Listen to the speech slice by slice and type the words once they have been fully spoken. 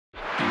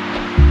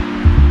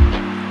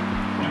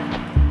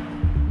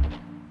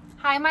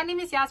Hi, my name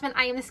is Yasmin.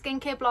 I am the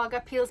skincare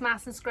blogger Peels,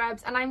 Masks and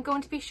Scrubs, and I'm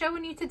going to be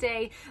showing you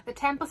today the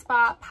Temple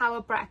Spa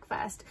Power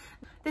Breakfast.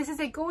 This is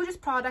a gorgeous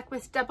product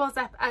which doubles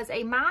up as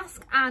a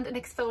mask and an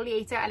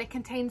exfoliator, and it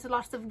contains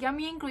lots of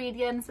yummy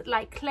ingredients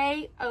like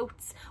clay,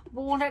 oats,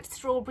 walnut,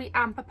 strawberry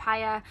and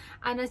papaya,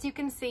 and as you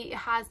can see it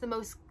has the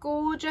most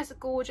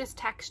gorgeous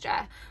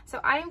texture. So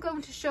I am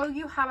going to show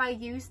you how I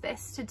use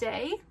this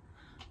today.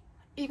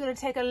 You're going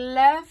to take a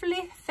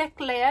lovely thick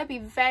layer, be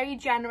very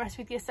generous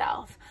with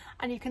yourself,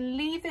 and you can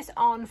leave this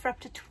on for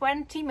up to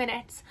 20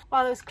 minutes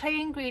while those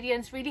clay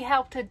ingredients really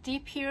help to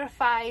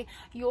depurify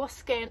your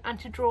skin and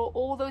to draw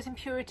all those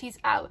impurities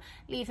out,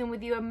 leaving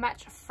with you a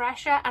much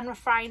fresher and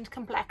refined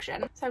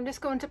complexion. So I'm just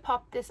going to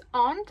pop this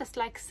on just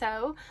like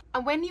so,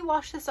 and when you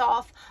wash this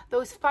off,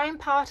 those fine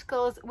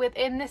particles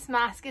within this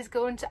mask is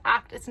going to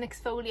act as an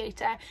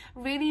exfoliator,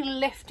 really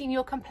lifting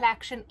your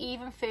complexion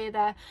even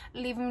further,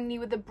 leaving you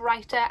with a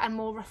brighter and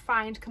more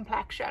refined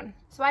complexion.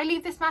 So I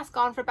leave this mask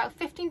on for about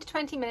 15 to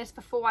 20 minutes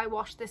before I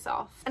wash this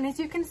off, and as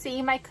you can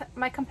see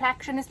my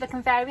complexion is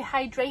looking very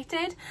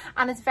hydrated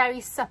and it's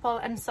very supple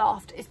and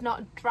soft. It's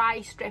not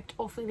dry, stripped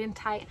or feeling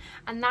tight,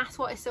 and that's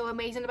what is so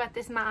amazing about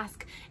this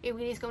mask. It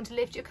really is going to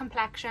lift your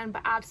complexion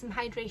but add some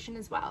hydration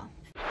as well.